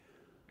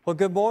Well,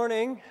 good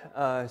morning.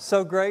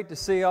 So great to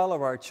see all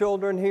of our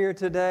children here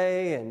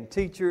today, and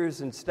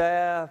teachers and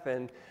staff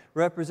and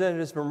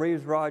representatives from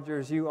Reeves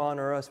Rogers. You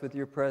honor us with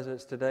your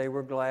presence today.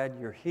 We're glad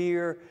you're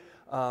here.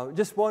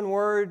 Just one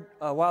word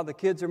while the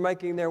kids are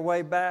making their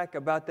way back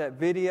about that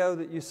video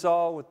that you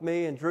saw with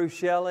me and Drew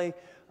Shelley.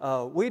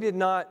 We did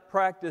not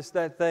practice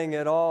that thing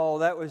at all.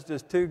 That was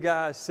just two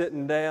guys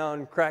sitting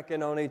down,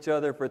 cracking on each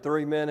other for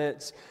 3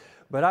 minutes.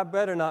 But I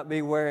better not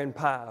be wearing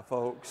pie,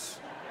 folks.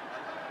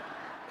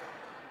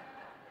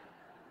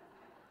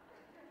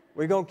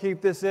 We're going to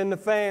keep this in the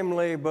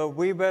family, but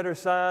we better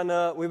sign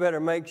up. We better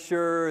make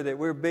sure that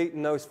we're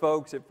beating those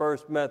folks at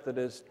First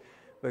Methodist,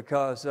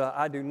 because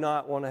I do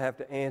not want to have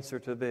to answer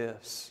to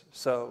this.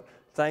 So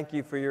thank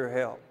you for your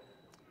help.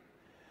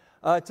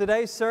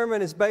 Today's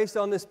sermon is based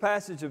on this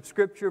passage of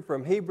Scripture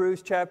from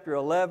Hebrews chapter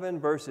 11,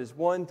 verses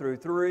 1 through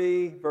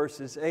 3,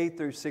 verses 8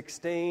 through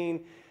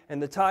 16.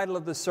 And the title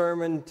of the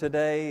sermon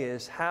today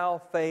is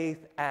How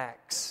Faith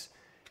Acts.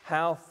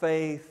 How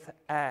Faith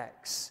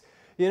Acts.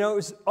 You know, it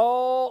was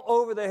all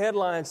over the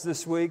headlines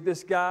this week.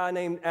 This guy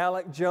named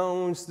Alex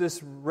Jones,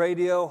 this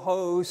radio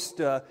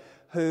host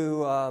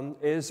who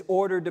is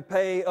ordered to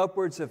pay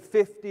upwards of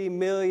 $50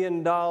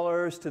 million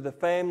to the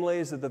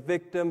families of the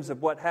victims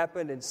of what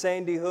happened in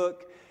Sandy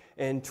Hook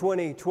in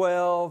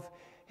 2012.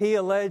 He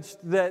alleged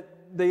that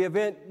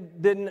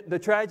the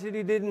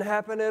tragedy didn't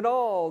happen at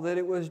all, that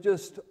it was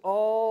just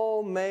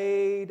all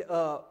made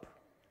up.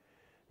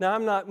 Now,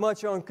 I'm not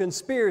much on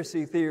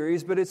conspiracy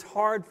theories, but it's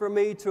hard for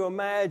me to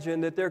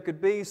imagine that there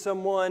could be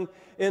someone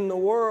in the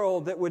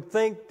world that would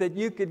think that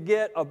you could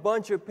get a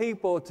bunch of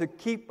people to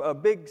keep a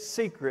big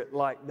secret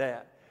like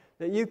that.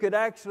 That you could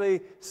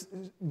actually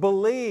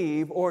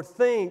believe or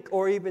think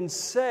or even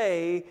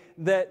say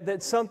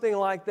that something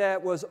like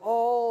that was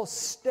all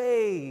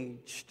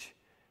staged,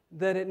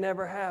 that it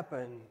never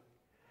happened.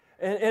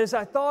 And as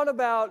I thought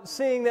about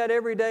seeing that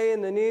every day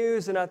in the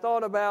news, and I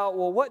thought about,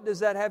 well, what does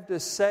that have to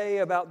say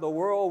about the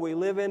world we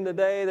live in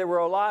today? There were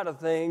a lot of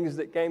things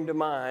that came to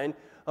mind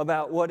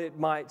about what it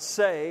might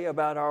say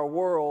about our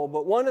world.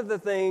 But one of the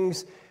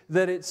things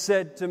that it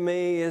said to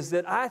me is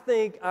that I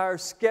think our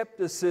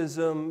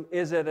skepticism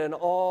is at an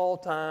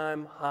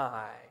all-time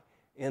high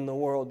in the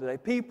world today.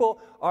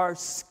 People are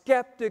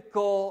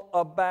skeptical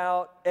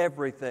about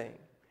everything.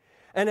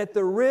 And at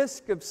the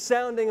risk of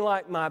sounding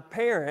like my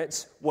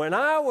parents, when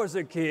I was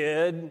a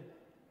kid,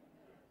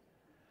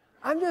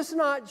 I'm just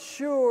not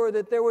sure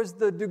that there was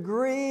the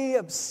degree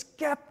of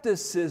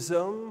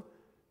skepticism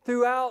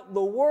throughout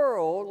the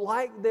world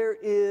like there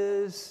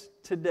is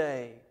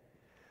today.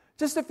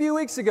 Just a few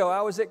weeks ago,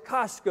 I was at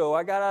Costco.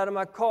 I got out of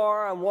my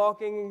car. I'm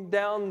walking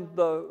down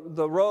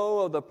the row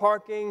of the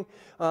parking,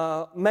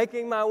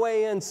 making my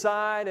way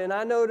inside, and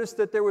I noticed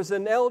that there was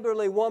an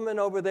elderly woman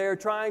over there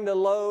trying to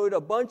load a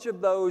bunch of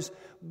those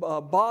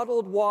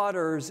bottled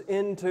waters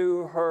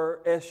into her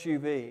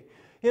SUV.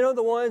 You know,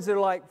 the ones that are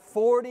like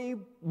 40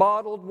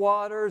 bottled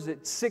waters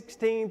at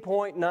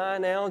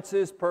 16.9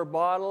 ounces per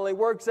bottle. It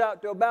works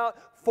out to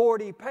about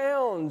 40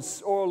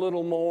 pounds or a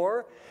little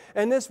more.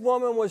 And this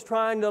woman was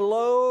trying to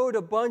load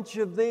a bunch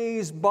of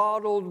these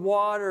bottled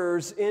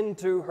waters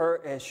into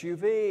her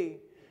SUV.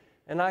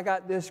 And I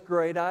got this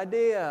great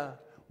idea.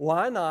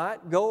 Why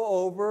not go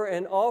over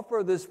and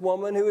offer this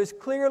woman who is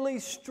clearly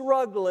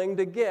struggling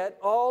to get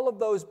all of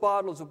those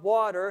bottles of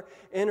water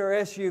in her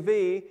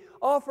SUV,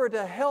 offer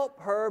to help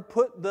her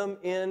put them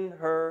in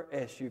her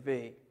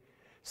SUV.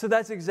 So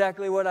that's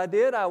exactly what I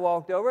did. I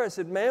walked over. I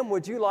said, "Ma'am,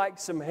 would you like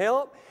some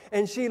help?"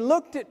 And she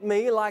looked at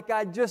me like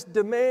I just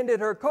demanded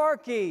her car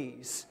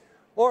keys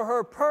or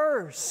her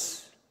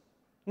purse,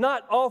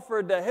 not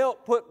offered to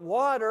help put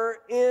water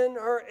in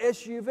her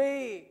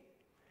SUV.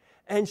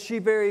 And she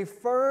very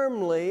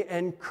firmly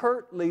and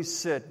curtly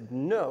said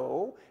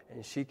no,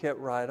 and she kept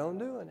right on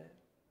doing it.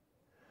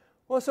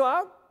 Well, so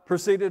I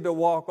proceeded to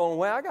walk on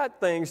away. I got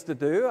things to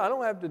do. I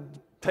don't have to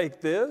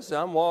take this.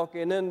 I'm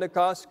walking into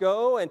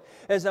Costco, and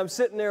as I'm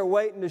sitting there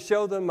waiting to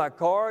show them my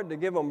card to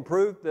give them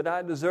proof that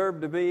I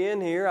deserve to be in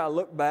here, I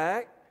look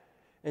back,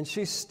 and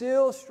she's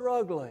still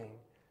struggling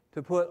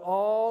to put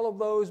all of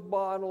those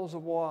bottles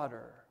of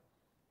water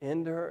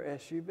into her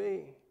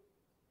SUV.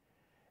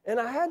 And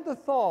I had the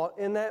thought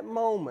in that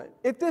moment,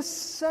 if this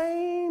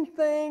same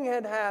thing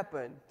had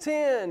happened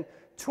 10,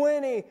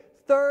 20,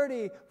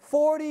 30,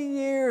 40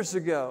 years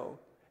ago,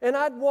 and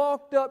I'd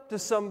walked up to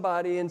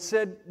somebody and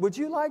said, "Would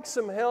you like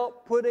some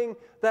help putting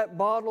that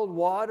bottled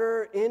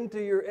water into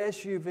your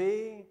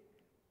SUV?"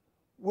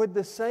 Would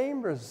the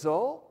same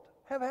result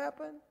have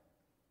happened?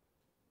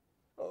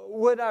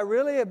 Would I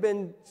really have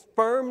been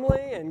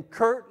firmly and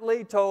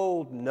curtly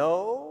told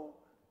no?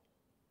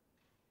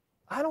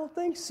 I don't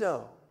think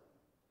so.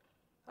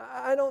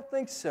 I don't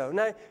think so.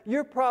 Now,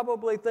 you're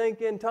probably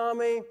thinking,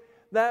 "Tommy,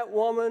 that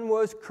woman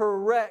was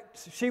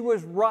correct. She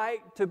was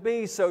right to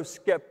be so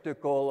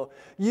skeptical.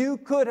 You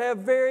could have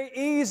very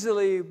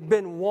easily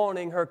been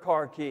wanting her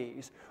car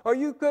keys, or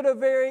you could have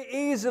very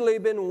easily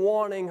been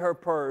wanting her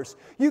purse.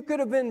 You could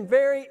have been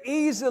very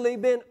easily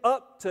been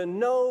up to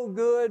no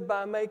good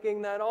by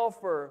making that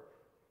offer."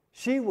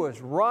 She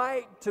was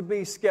right to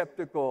be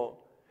skeptical.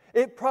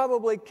 It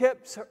probably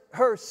kept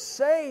her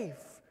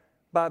safe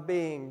by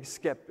being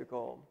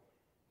skeptical.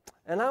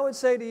 And I would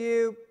say to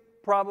you,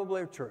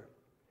 probably true.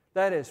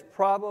 That is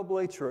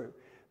probably true.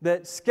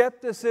 That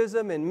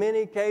skepticism in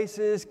many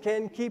cases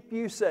can keep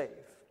you safe.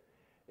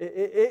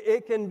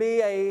 It can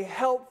be a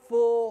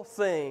helpful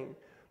thing.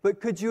 But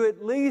could you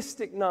at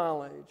least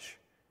acknowledge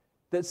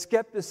that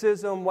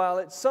skepticism, while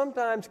it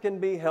sometimes can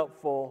be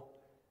helpful,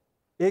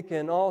 it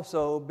can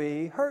also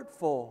be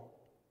hurtful.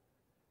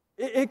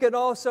 It could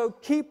also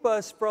keep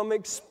us from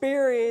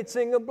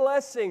experiencing a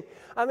blessing.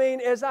 I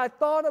mean, as I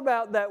thought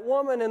about that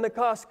woman in the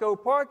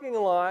Costco parking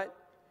lot,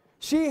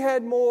 she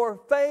had more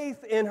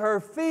faith in her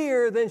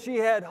fear than she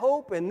had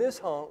hope in this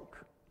hunk.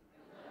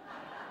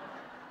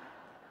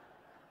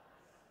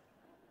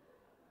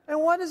 And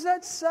what does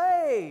that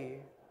say?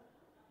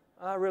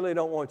 I really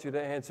don't want you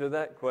to answer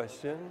that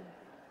question.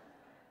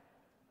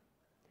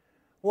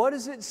 What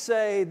does it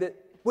say that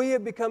we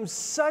have become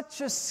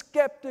such a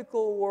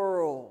skeptical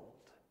world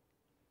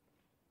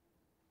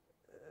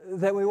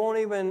that we won't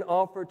even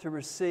offer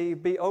to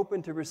be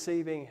open to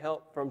receiving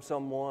help from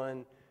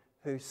someone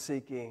who's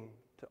seeking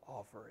to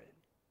offer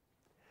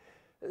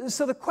it?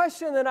 So the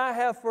question that I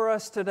have for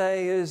us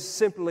today is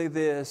simply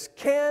this: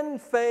 can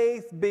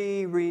faith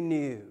be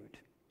renewed?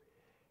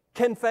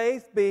 Can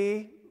faith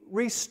be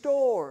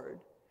restored?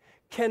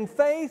 Can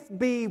faith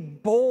be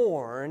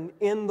born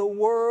in the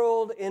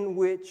world in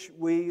which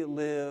we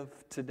live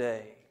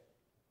today?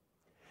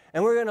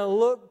 And we're going to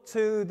look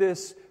to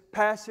this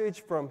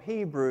passage from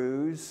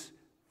Hebrews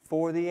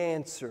for the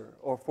answer,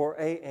 or for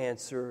an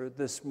answer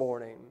this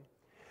morning.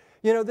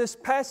 You know, this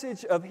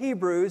passage of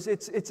Hebrews,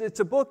 it's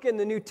a book in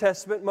the New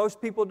Testament.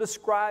 Most people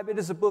describe it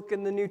as a book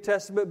in the New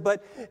Testament,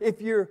 but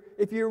if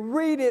you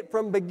read it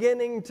from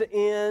beginning to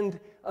end,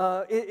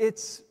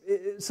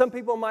 some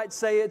people might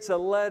say it's a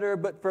letter,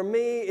 but for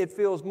me, it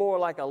feels more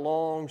like a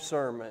long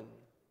sermon.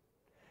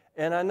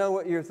 And I know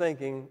what you're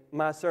thinking.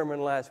 My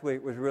sermon last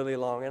week was really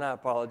long, and I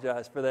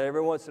apologize for that.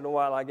 Every once in a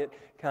while, I get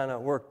kind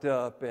of worked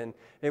up, and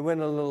it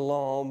went a little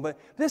long. But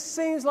this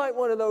seems like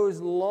one of those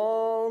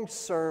long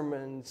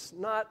sermons,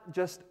 not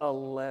just a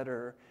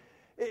letter.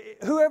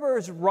 Whoever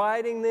is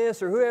writing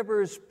this or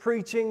whoever is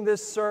preaching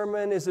this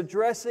sermon is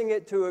addressing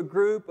it to a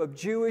group of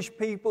Jewish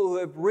people who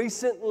have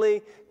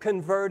recently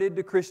converted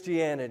to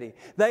Christianity.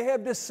 They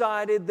have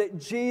decided that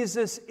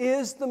Jesus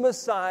is the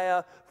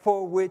Messiah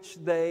for which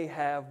they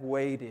have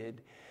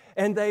waited.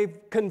 And they've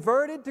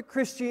converted to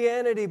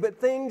Christianity, but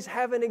things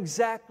haven't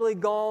exactly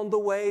gone the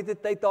way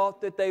that they thought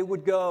that they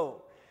would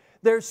go.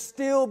 They're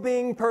still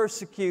being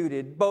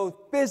persecuted,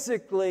 both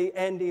physically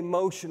and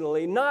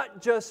emotionally, not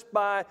just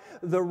by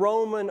the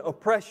Roman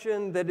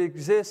oppression that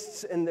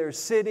exists in their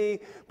city,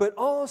 but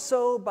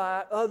also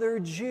by other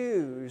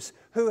Jews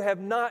who have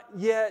not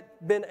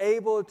yet been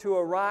able to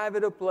arrive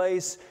at a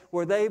place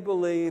where they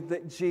believe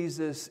that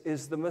Jesus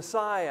is the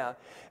Messiah.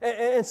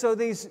 And so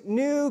these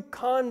new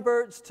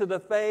converts to the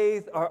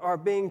faith are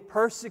being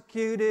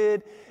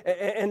persecuted,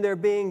 and they're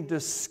being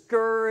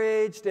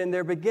discouraged, and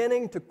they're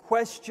beginning to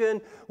question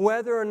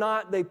whether or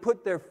not they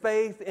put their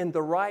faith in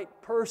the right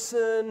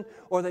person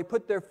or they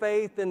put their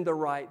faith in the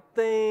right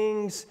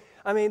things.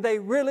 I mean, they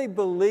really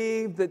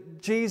believe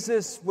that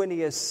Jesus, when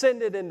He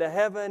ascended into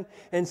heaven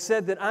and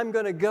said that I'm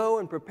going to go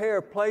and prepare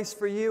a place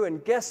for you,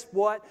 and guess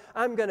what?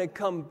 I'm going to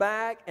come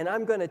back and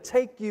I'm going to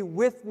take you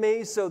with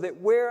me so that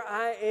where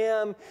I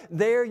am,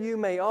 there you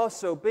may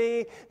also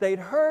be. They'd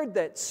heard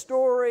that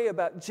story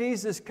about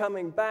Jesus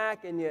coming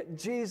back, and yet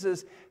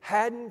Jesus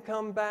hadn't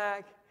come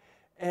back,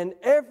 and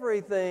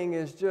everything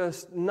is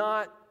just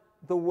not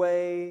the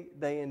way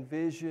they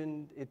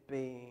envisioned it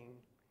being.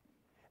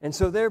 And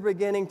so they're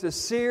beginning to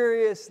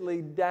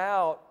seriously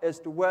doubt as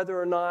to whether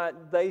or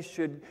not they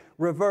should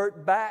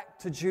revert back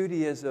to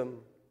Judaism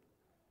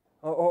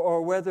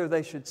or whether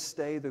they should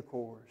stay the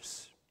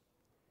course.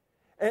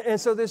 And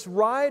so this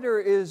writer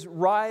is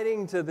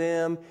writing to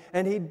them,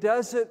 and he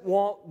doesn't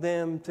want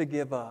them to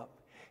give up.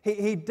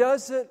 He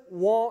doesn't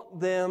want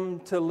them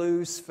to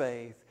lose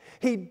faith.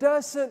 He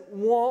doesn't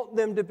want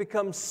them to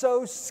become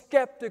so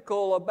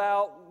skeptical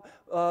about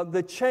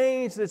the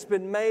change that's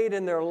been made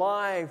in their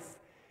life.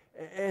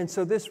 And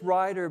so this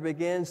writer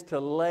begins to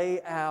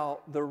lay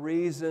out the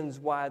reasons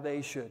why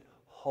they should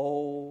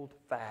hold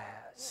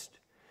fast.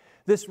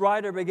 This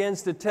writer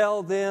begins to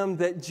tell them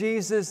that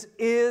Jesus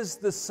is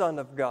the Son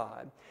of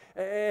God,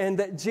 and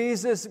that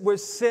Jesus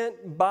was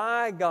sent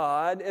by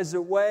God as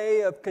a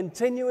way of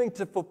continuing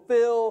to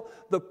fulfill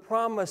the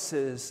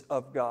promises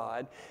of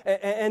God,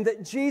 and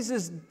that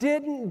Jesus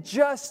didn't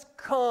just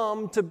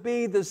come to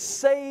be the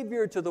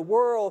Savior to the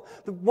world.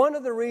 One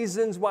of the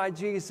reasons why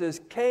Jesus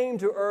came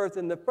to earth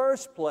in the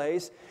first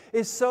place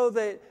is so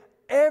that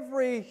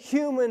every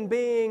human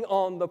being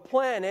on the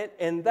planet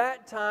in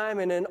that time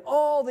and in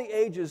all the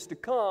ages to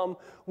come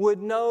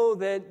would know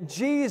that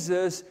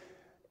Jesus,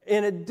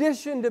 in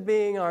addition to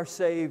being our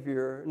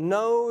Savior,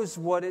 knows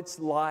what it's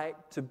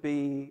like to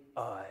be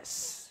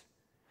us.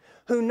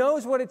 who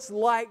knows what it's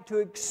like to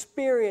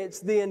experience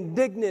the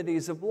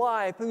indignities of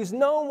life, who's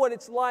known what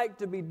it's like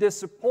to be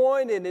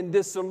disappointed and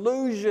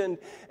disillusioned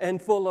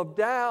and full of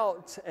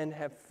doubts and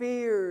have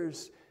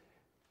fears.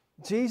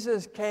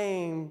 Jesus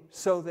came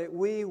so that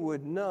we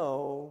would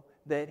know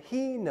that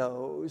He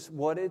knows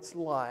what it's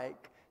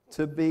like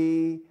to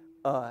be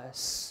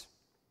us.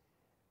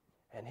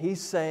 And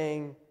He's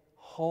saying,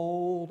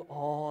 hold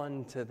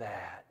on to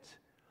that.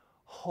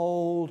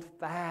 Hold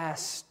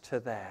fast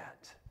to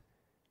that.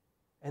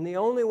 And the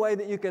only way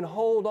that you can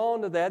hold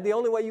on to that, the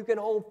only way you can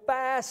hold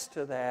fast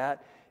to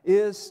that,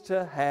 is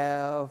to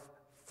have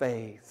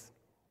faith.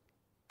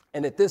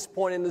 And at this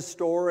point in the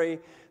story,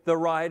 the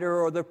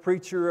writer or the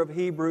preacher of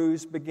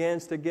Hebrews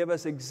begins to give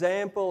us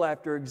example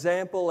after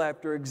example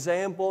after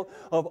example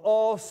of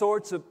all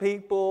sorts of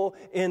people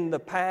in the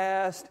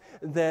past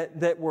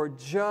that were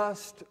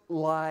just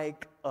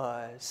like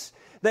us.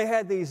 They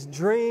had these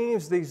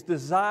dreams, these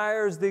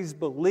desires, these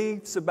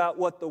beliefs about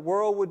what the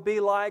world would be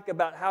like,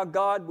 about how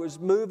God was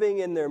moving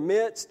in their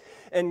midst.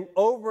 And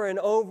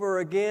over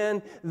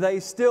again,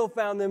 they still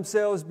found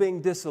themselves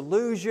being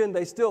disillusioned.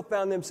 They still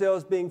found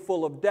themselves being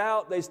full of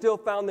doubt. They still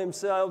found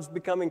themselves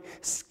becoming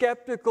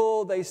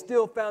skeptical. They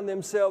still found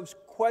themselves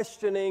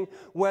questioning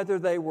whether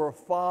they were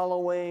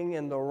following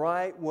in the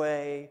right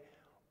way,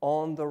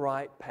 on the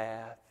right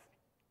path.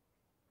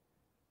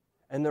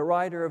 And the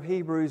writer of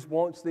Hebrews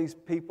wants these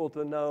people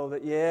to know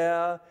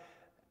that,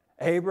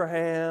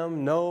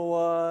 Abraham,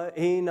 Noah,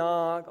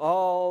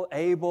 Enoch,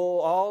 Abel,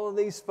 all of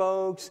these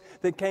folks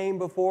that came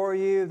before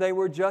you, they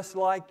were just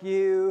like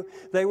you.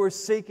 They were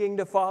seeking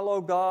to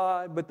follow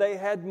God, but they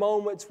had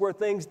moments where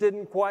things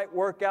didn't quite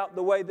work out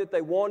the way that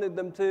they wanted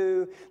them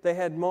to. They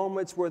had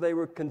moments where they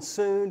were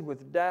consumed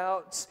with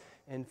doubts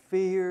and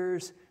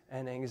fears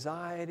and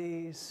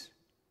anxieties,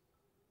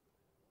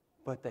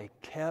 but they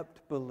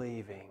kept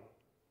believing.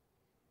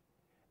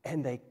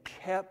 And they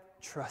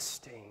kept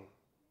trusting.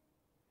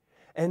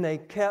 And they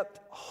kept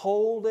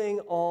holding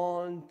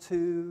on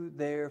to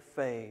their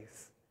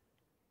faith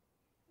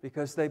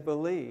because they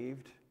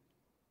believed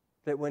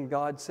that when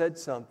God said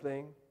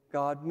something,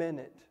 God meant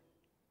it.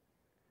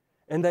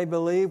 And they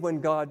believed when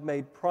God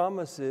made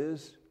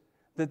promises,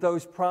 that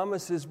those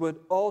promises would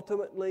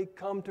ultimately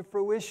come to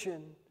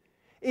fruition,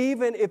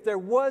 even if there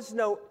was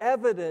no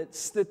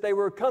evidence that they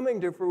were coming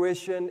to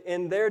fruition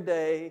in their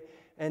day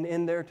and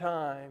in their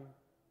time.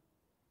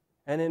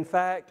 And in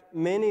fact,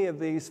 many of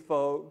these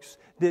folks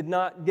did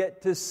not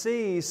get to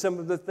see some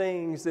of the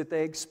things that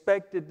they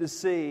expected to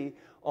see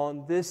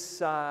on this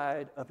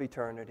side of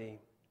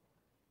eternity.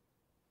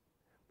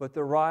 But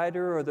the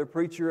writer or the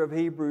preacher of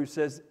Hebrews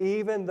says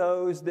even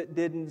those that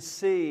didn't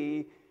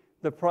see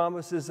the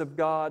promises of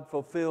God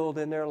fulfilled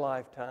in their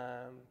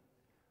lifetime,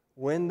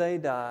 when they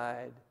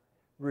died,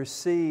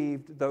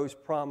 received those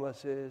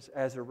promises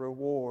as a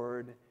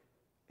reward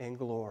in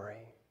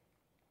glory.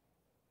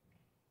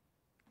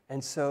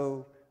 And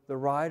so the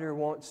writer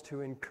wants to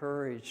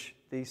encourage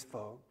these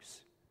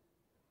folks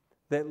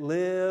that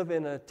live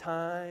in a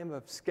time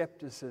of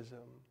skepticism,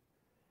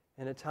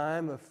 in a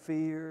time of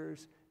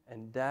fears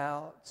and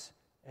doubts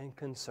and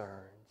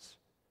concerns,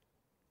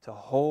 to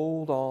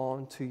hold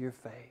on to your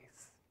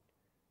faith,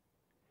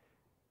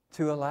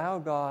 to allow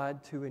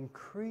God to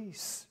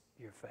increase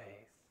your faith,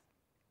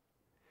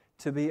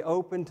 to be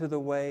open to the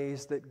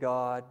ways that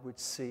God would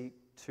seek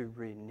to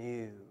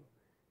renew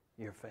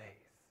your faith.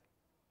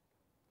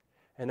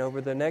 And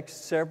over the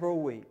next several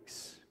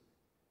weeks,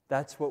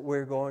 that's what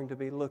we're going to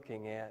be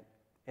looking at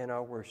in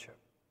our worship,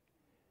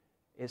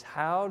 is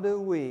how do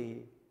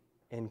we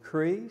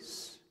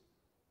increase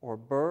or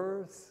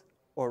birth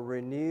or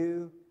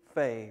renew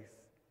faith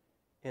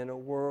in a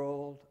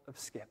world of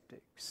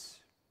skeptics.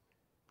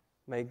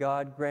 May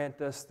God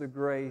grant us the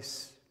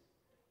grace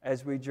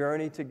as we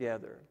journey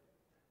together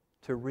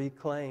to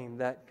reclaim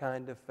that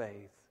kind of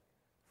faith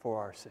for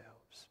ourselves.